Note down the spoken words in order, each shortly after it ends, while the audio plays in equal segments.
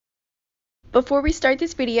Before we start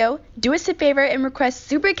this video, do us a favor and request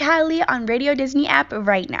Super Cali on Radio Disney app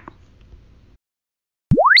right now.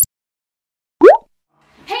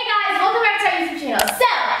 Hey guys, welcome back to our YouTube channel. So,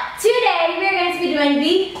 today we're going to be doing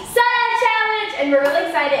the soda challenge and we're really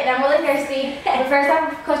excited and I'm really thirsty. But first I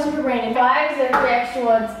have a question for Brandon. Why is there 3 extra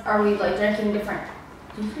ones? Are we like drinking different?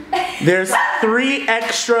 There's 3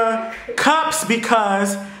 extra cups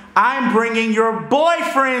because I'm bringing your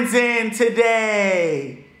boyfriends in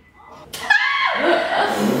today.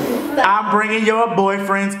 I'm bringing your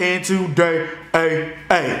boyfriends in today.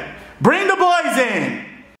 Hey. Bring the boys in.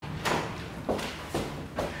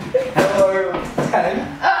 Hello.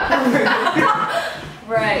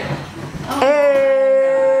 Right.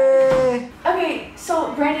 Hey. Okay,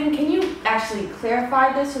 so Brandon, can you actually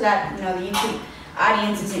clarify this so that the YouTube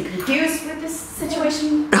audience isn't confused with this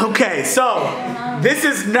situation? Okay, so this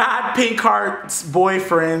is not Pink Heart's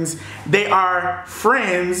boyfriends. They are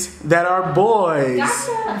friends that are boys.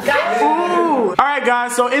 Gotcha. Ooh. All right,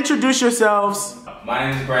 guys. So introduce yourselves.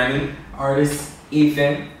 My name is Brandon. Artist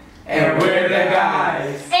Ethan. And we're the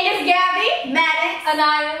guys. And it's Gabby, Maddox,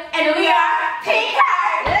 Anaya, and we are Pink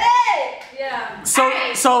Heart. Yeah.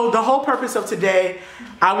 So the whole purpose of today,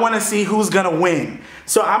 I want to see who's gonna win.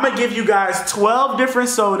 So I'm gonna give you guys 12 different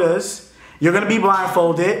sodas. You're gonna be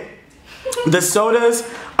blindfolded. The sodas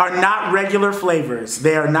are not regular flavors.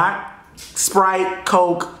 They are not Sprite,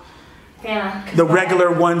 Coke, the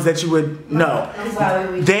regular ones that you would know.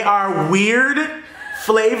 They are weird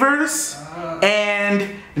flavors, and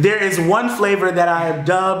there is one flavor that I have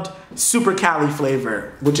dubbed Super Cali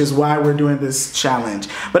flavor, which is why we're doing this challenge.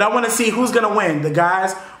 But I want to see who's gonna win, the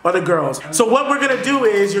guys or the girls. So what we're gonna do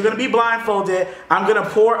is you're gonna be blindfolded. I'm gonna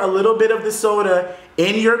pour a little bit of the soda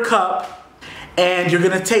in your cup, and you're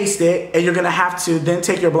gonna taste it, and you're gonna have to then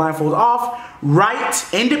take your blindfold off. Write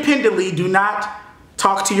independently, do not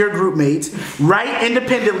talk to your group mates. Write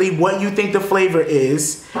independently what you think the flavor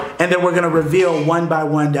is, and then we're gonna reveal one by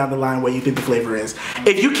one down the line what you think the flavor is.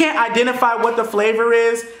 If you can't identify what the flavor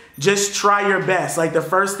is, just try your best. Like the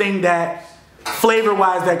first thing that,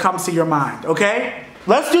 flavor-wise, that comes to your mind, okay?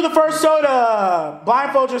 Let's do the first soda.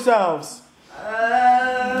 Blindfold yourselves.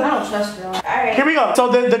 I don't trust you. Alright. Here we go. So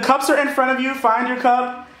the cups are in front of you. Find your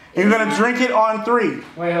cup, and you're gonna drink it on 3.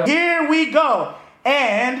 Here we go.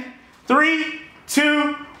 And 3,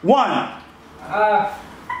 2, 1.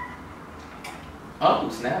 Oh,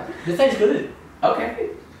 snap. This tastes good. Okay.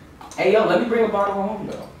 Hey, yo, let me bring a bottle home,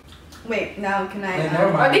 though. Wait, now can I?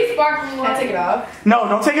 Never mind. Are these sparkling Can I ones? take it off? No,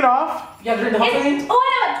 don't take it off. You gotta drink the whole thing?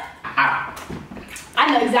 Oh,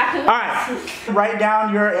 I know exactly All what right. Write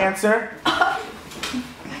down your answer. I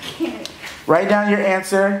can't. Write down your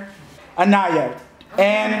answer. Anaya.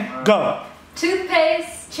 And go.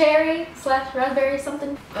 Toothpaste, cherry / raspberry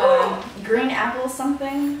something. Green apple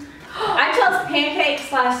something. I chose pancake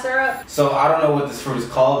 / syrup. So, I don't know what this fruit is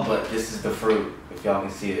called, but this is the fruit, if y'all can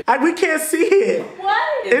see it. We can't see it.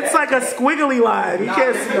 What? It's like a squiggly line. You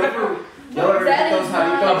can't see it. Y'all ever That get those is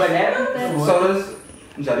Jaritos? not- Banana? Sodas?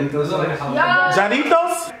 Jaritos?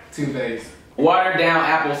 Jaritos? Toothpaste. Watered down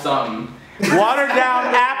apple something. Watered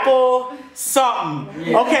down apple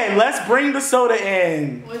something. Okay, let's bring the soda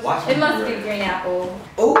in. It must be green apple.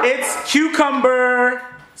 It's cucumber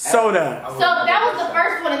soda. So that was the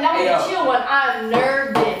first one and that was the chill one. I'm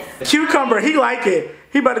nervous. Cucumber, he like it.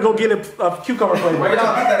 He about to go get a cucumber flavor. Where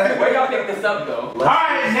y'all pick this up, though?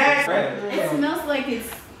 Alright, next. It smells like it's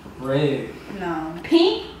Red. no.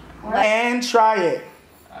 Pink? And try it.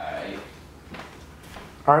 Alright.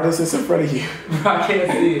 Artist is in front of you. I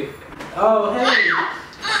can't see it. Oh, hey.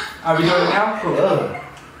 Are we doing it now?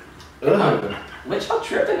 What y'all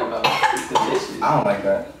tripping about? It's delicious. I don't like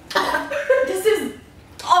that. This is.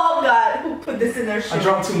 Oh God, who put this in their shit? I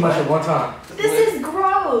drank too much at one time. This is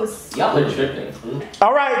gross. Y'all are tripping.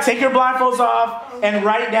 Alright, take your blindfolds off and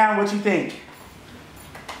write down what you think.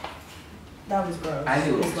 That was gross. I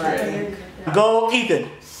knew it was red. Go, Ethan.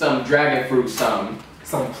 Some dragon fruit, some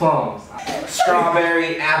plums.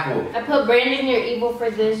 Strawberry apple. I put Brandon, you're evil for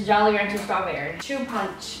this, Jolly Rancher strawberry. Shoe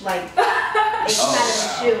punch, like it came out of the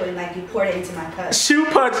shoe and like you poured it into my cup. Shoe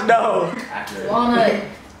punch, no. Walnut.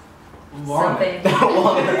 Something.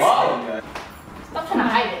 Walnut. Stop trying to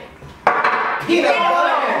hide it. Peanut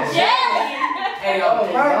butter. Jelly! Hey,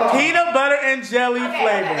 Peanut butter and jelly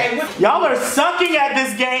flavor. Y'all are sucking at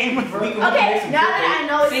this game. Okay, now that I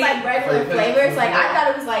know it's like regular flavors, like I thought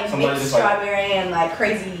it was like mixed strawberry and like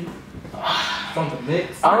crazy. Something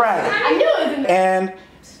mixed. All right. I knew it was in there. And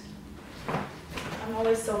I'm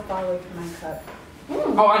always so far away from my cup.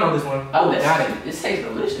 Oh, I know this one. Oh, got it. This tastes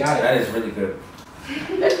delicious. Got it. That is really good.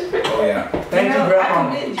 Oh yeah. Thank you, Grandma.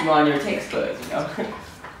 I commend you on your taste buds, you know.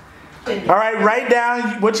 All right, write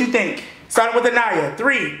down what you think. Starting with Anaya.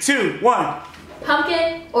 3, 2, 1.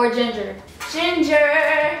 Pumpkin or ginger?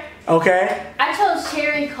 Ginger. Okay. I chose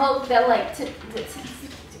cherry Coke that like.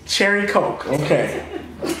 Cherry Coke. Okay.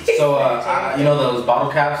 So, you know those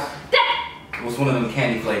bottle caps? What's one of them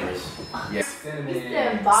candy flavors? Yeah.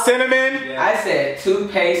 Cinnamon. Cinnamon. I said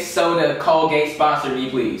toothpaste, soda, Colgate, sponsor me,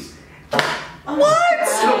 please.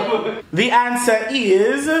 What? The answer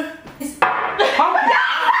is pumpkin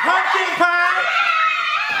pie.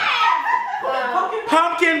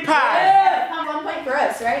 Pumpkin pie. 1 point for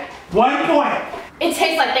us, right? 1 point. It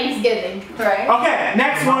tastes like Thanksgiving. Right. Okay,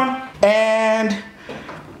 next one. And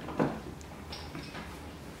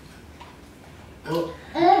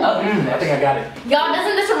I think I got it. Y'all,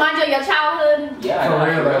 doesn't this remind you of your childhood? Yeah, For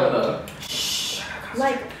I real, know.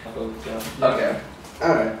 Like, Okay.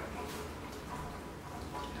 Alright.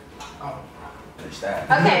 Oh, finish that.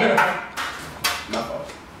 Okay. My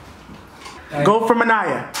fault. go for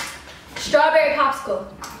Manaya. Strawberry popsicle.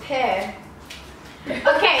 pear.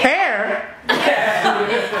 Okay. Hair.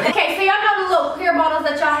 Okay, so y'all know the little clear bottles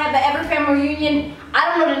that y'all have at every family reunion? I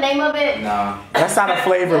don't know the name of it. Nah. That's not a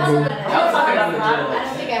flavor, boo. I don't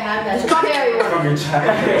think I have that. Strawberry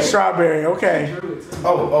one. Strawberry. Okay.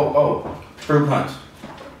 Oh. Fruit punch.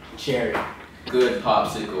 Cherry. Good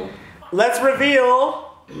popsicle. Let's reveal.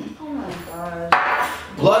 Oh my god.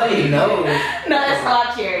 Bloody nose. No, that's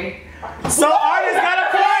not cherry. So artist got a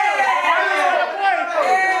point. Artist got a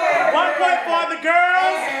point. 1 point for the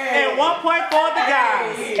girls and 1 point for the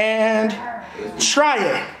guys. And try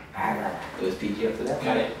it. It was PG up to that.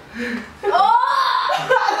 Got it. Oh!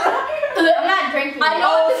 I'm not drinking. I know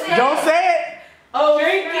what to say. Don't say it. Oh,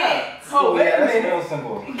 drink it. Oh, wait a minute. Real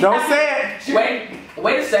simple. Don't say it.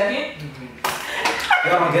 Wait a second.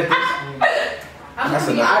 Y'all don't get this? That's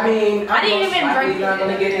enough. I mean, I didn't even drink not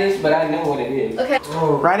gonna get this, but I know what it is. Okay.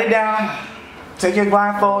 Write it down. Take your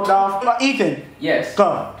blindfold off. Ethan, Yes.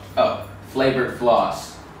 go. Oh, flavored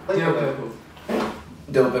floss. Dill pickle.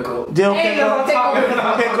 Dill pickle.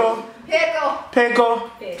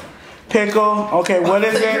 Pickle. Okay, what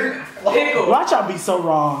is it? Pickle. Watch y'all be so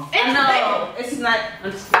wrong. No, It's not.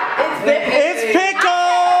 It's pickle.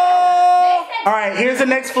 All right, here's the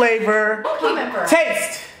next flavor.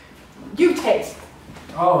 Taste. You taste.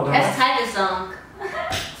 Oh, no. That's Tiger song.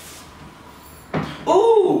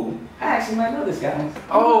 Ooh. I actually might know this, guys.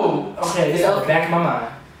 Oh, okay. It's at the back of my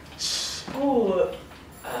mind. Ooh.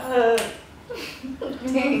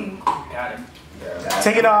 Got it.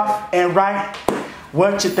 Take it off and write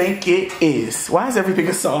what you think it is. Why is everything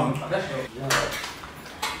a song?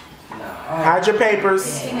 Hide your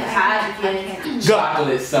papers. Go.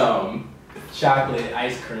 Chocolate some. Chocolate,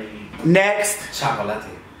 ice cream. Next. Chocolate.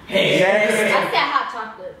 Next. I said hot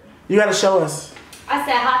chocolate. You gotta show us. I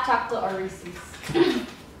said hot chocolate or Reese's.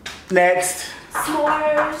 Next.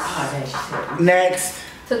 S'mores. Next.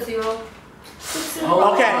 Tootsie Roll.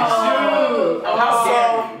 Okay.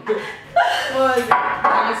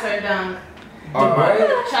 Dinosaur dunk. Alright.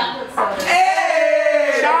 Chocolate soda.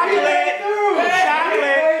 Chocolate.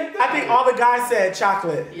 I think all the guys said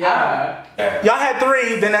chocolate. Yeah. Y'all had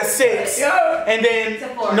 3, then that's 6. And then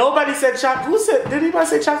nobody said chocolate. Who said? Did anybody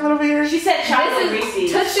say chocolate over here? She said chocolate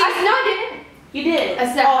Reese's. Tootsie. No, I didn't. You did. I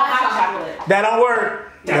said hot chocolate. That don't work.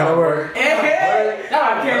 That don't work. I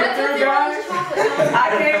came But through, Tootsie Roll guys. is chocolate. I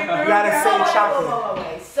came through. You gotta say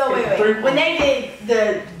chocolate. So wait. When they did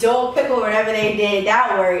the Dole pickle or whatever they did,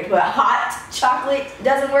 that worked. But hot chocolate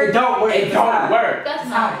doesn't work. It don't work. It don't work. That's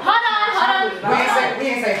not. Hold on. We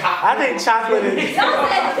ain't say hot. I think chocolate is. Don't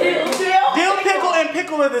say dill. Dill pickle and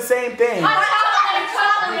pickle are the same thing. Hot chocolate and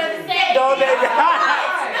chocolate are the same. No, they not.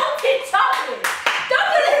 Melted chocolate. Don't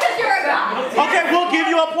do this because you're a guy. Okay, we'll give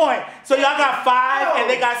you a point. So y'all got 5 and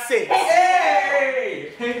they got 6.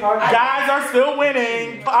 Hey! Guys are still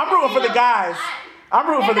winning. I'm rooting for the guys. I'm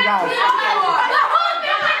rooting for the guys.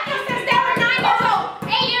 Since they were 9 years old,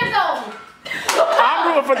 8 years old. I'm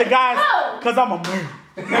rooting for the guys because I'm a man.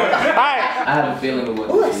 Alright. I have a feeling of what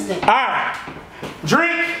this is. Alright.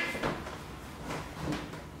 Drink.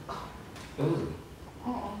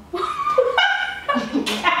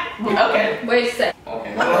 Okay. Wait a sec.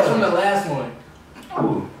 Okay. That's from the last one.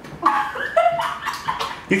 Ooh.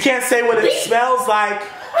 You can't say what it smells like.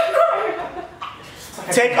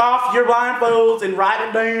 Take off your blindfolds and write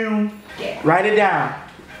it down. Write it down.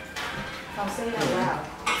 I'm saying that loud.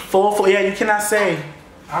 Full. Yeah, you cannot say.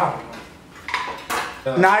 Ow.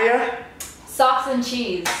 Naya. Socks and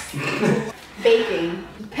cheese. Baking.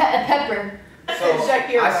 Pepper. So,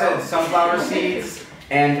 I said sunflower seeds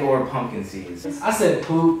And or pumpkin seeds. I said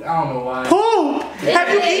poop. I don't know why. Poop? Have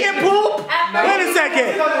you eaten poop? Wait a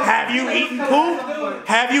second. Have you eaten poop?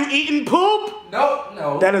 Have you eaten poop?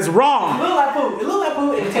 No. That is It wrong. look like poop. It look like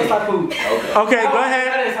poop. It tastes like poop. Okay, go ahead.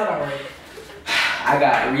 That is how right. I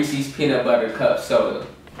got Reese's peanut butter cup soda.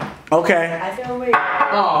 Okay. I feel weird.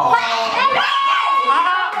 Oh.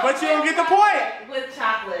 But you don't get the point. With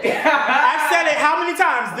chocolate. I said it how many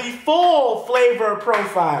times? The full flavor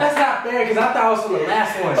profile. That's not fair because I thought it was from the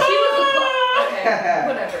last one. She was a okay,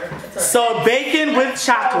 whatever. It's all So bacon with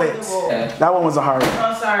chocolate. Yeah. That one was a hard one.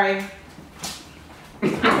 right. Oh, sorry. You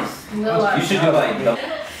should do like the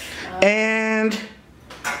And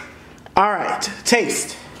all right,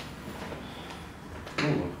 taste.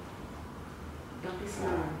 Ooh. Don't be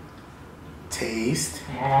smart. Taste.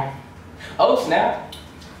 Oh snap!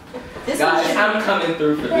 This Guys, one I'm coming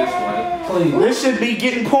through for this one. Please. This should be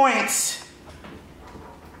getting points.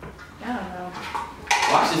 I don't know.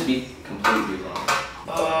 Watch this be completely wrong.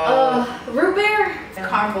 Root beer?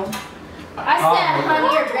 Caramel. I said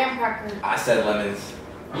honey or graham cracker. I said lemons.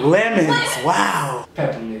 Lemons. Wow.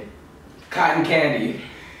 Peppermint. Cotton candy.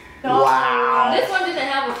 Wow. This one didn't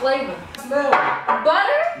have a flavor. Smell.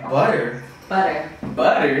 Butter? Butter. Butter.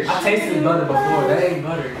 Butter. I tasted butter before. That ain't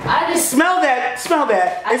butter. I just Smell that. Smell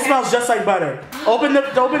that. It smells just like butter. Open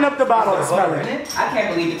up the bottle and smell Butter in it. it? I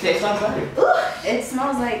can't believe it tastes like butter. It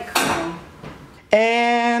smells like caramel.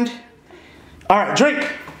 And all right, drink.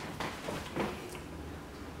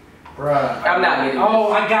 Bruh. I'm not getting this.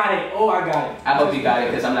 Oh, I got it. I hope you got it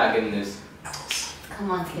because I'm not getting this.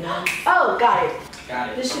 Come on, kiddo. Oh, got it. Got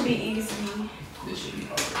it. This should be easy. This should be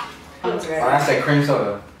hard. That's Or I right. said cream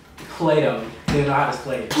soda. Play-Doh. They know how to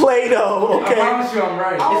play it. Play-Doh. I Okay. promise you I'm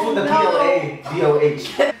right. It's with the D-O-H.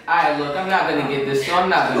 Alright, look, I'm not gonna get this, so I'm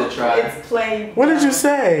not gonna try. It's plain. What did you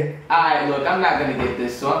say? Alright, look, I'm not gonna get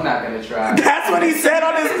this, so I'm not gonna try. That's what he said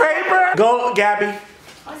on his paper. Go, Gabby.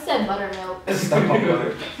 I said buttermilk. It's stuck on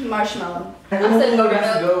butter. Marshmallow. I said Ooh, that's a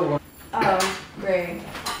buttermilk. good one. Oh, great.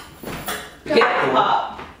 Get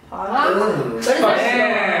Pop.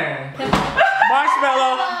 Man.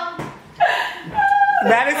 Marshmallow.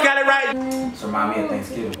 Maddox got it right. This remind me of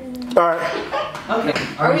Thanksgiving. All right. Okay.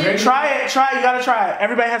 Are we drinking? Try it. You gotta try it.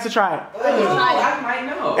 Everybody has to try it. I might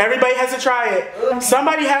know. Everybody has to try it.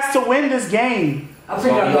 Somebody has to win this game. I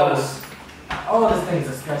think I know. Us. All this thing's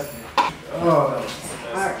disgusting. Oh, that was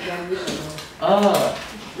disgusting. Alright, yeah, we should go.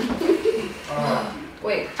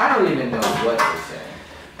 Wait. I don't even know what to say.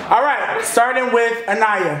 All right. Starting with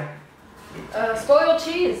Anaya. Spoiled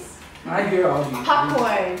cheese. I hear all these.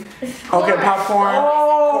 Popcorn. Okay, popcorn.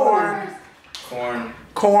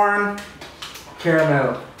 Corn.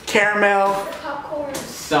 Caramel. Caramel. Popcorn.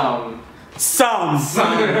 Some. It's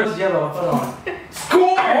yellow. Hold on.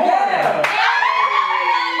 Corn! Yeah.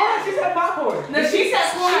 Oh, she said popcorn. No, she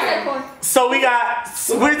said corn. She said corn. So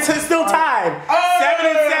we're still tied. 7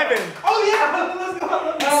 and 7. Oh yeah. Let's go.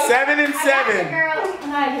 7 and 7. Girl,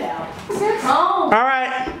 knock it out. All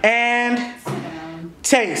right, and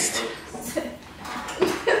taste.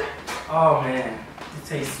 Oh man, it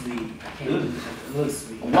tastes sweet. I can't believe it. It looks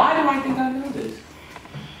sweet. Why do I think I know this?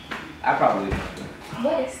 I probably don't.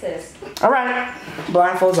 What is this? All right,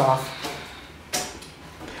 blindfolds off.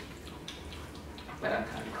 But I'm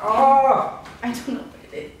kind of. Oh. I don't know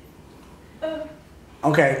what it is.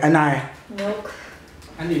 Okay, Anaya. Milk.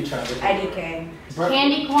 I need to try this. IDK.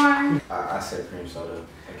 Candy corn. I said cream soda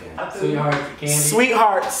again. Sweetheart candy.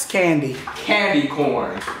 Sweethearts candy. Candy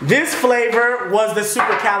corn. This flavor was the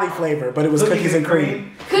Super Cali flavor, but it was cookies and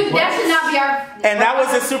cream. That should not be our. And that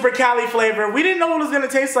was the Super Cali flavor. We didn't know what it was gonna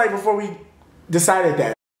taste like before we decided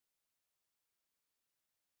that.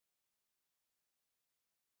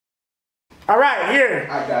 All right, here.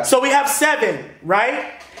 I got So we have 7,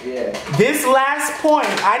 right? Yeah. This last point,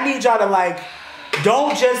 I need y'all to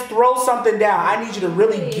don't just throw something down. I need you to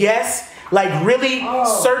really guess, really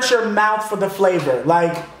search your mouth for the flavor.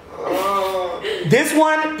 This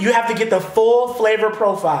one, you have to get the full flavor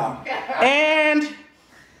profile. And,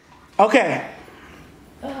 okay.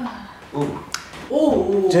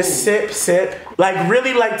 Ooh. Just sip.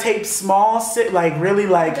 Really tape small sip, really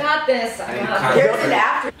Got this. I got this. There's an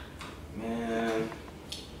after. Man.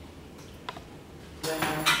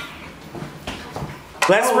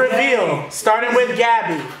 Let's reveal, starting with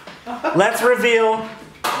Gabby. Let's reveal.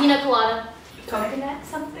 Pina colada. Coconut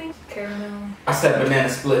something? Caramel. I said banana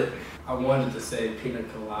split. I wanted to say pina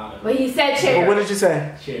colada. But he said What cherry. did you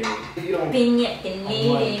say? Cherry. Pina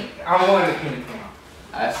I wanted pina colada.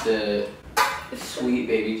 I said sweet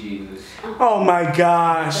baby Jesus. Oh my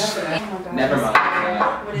gosh. Oh my god. Never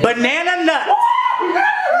mind. What is Banana nut.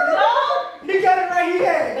 He got it right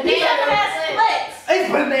here. Banana has splits. It's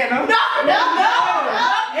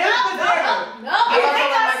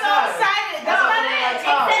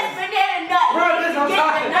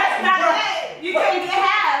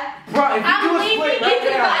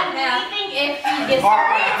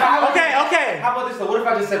Okay. How about this though? What if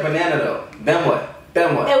I just said banana though? Then what?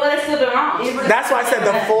 Then what? It would have still been wrong. That's why I said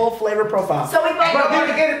the full flavor profile. So we both. Bro,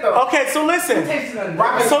 you get it though. Okay, so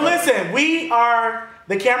listen. We are,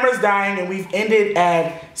 the camera's dying and we've ended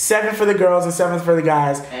at 7 for the girls and 7 for the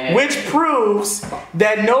guys, which proves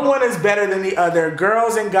that no one is better than the other.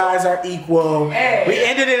 Girls and guys are equal. We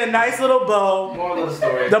ended in a nice little bow. Moral of the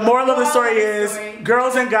story. The moral of the story is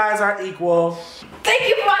girls and guys are equal. Thank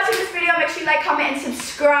you for watching this video. Make sure you like, comment, and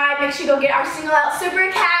subscribe. Make sure you go get our single out,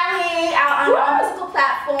 Super Cali, out on all musical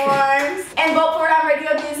platforms. And vote for it on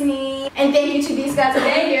Radio Disney. And thank you to these guys over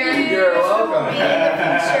here. You're welcome. In the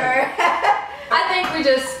future. I think we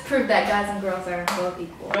just proved that guys and girls are both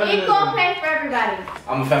equal. Equal pay for everybody.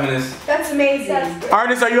 I'm a feminist. That's amazing.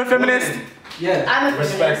 Artist, are you a feminist? Yeah. I'm a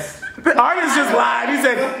Respect. feminist. Artist just lied. He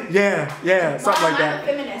said, yeah, something like I'm a that.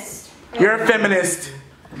 feminist. You're a feminist.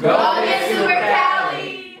 Go Get Super Cali.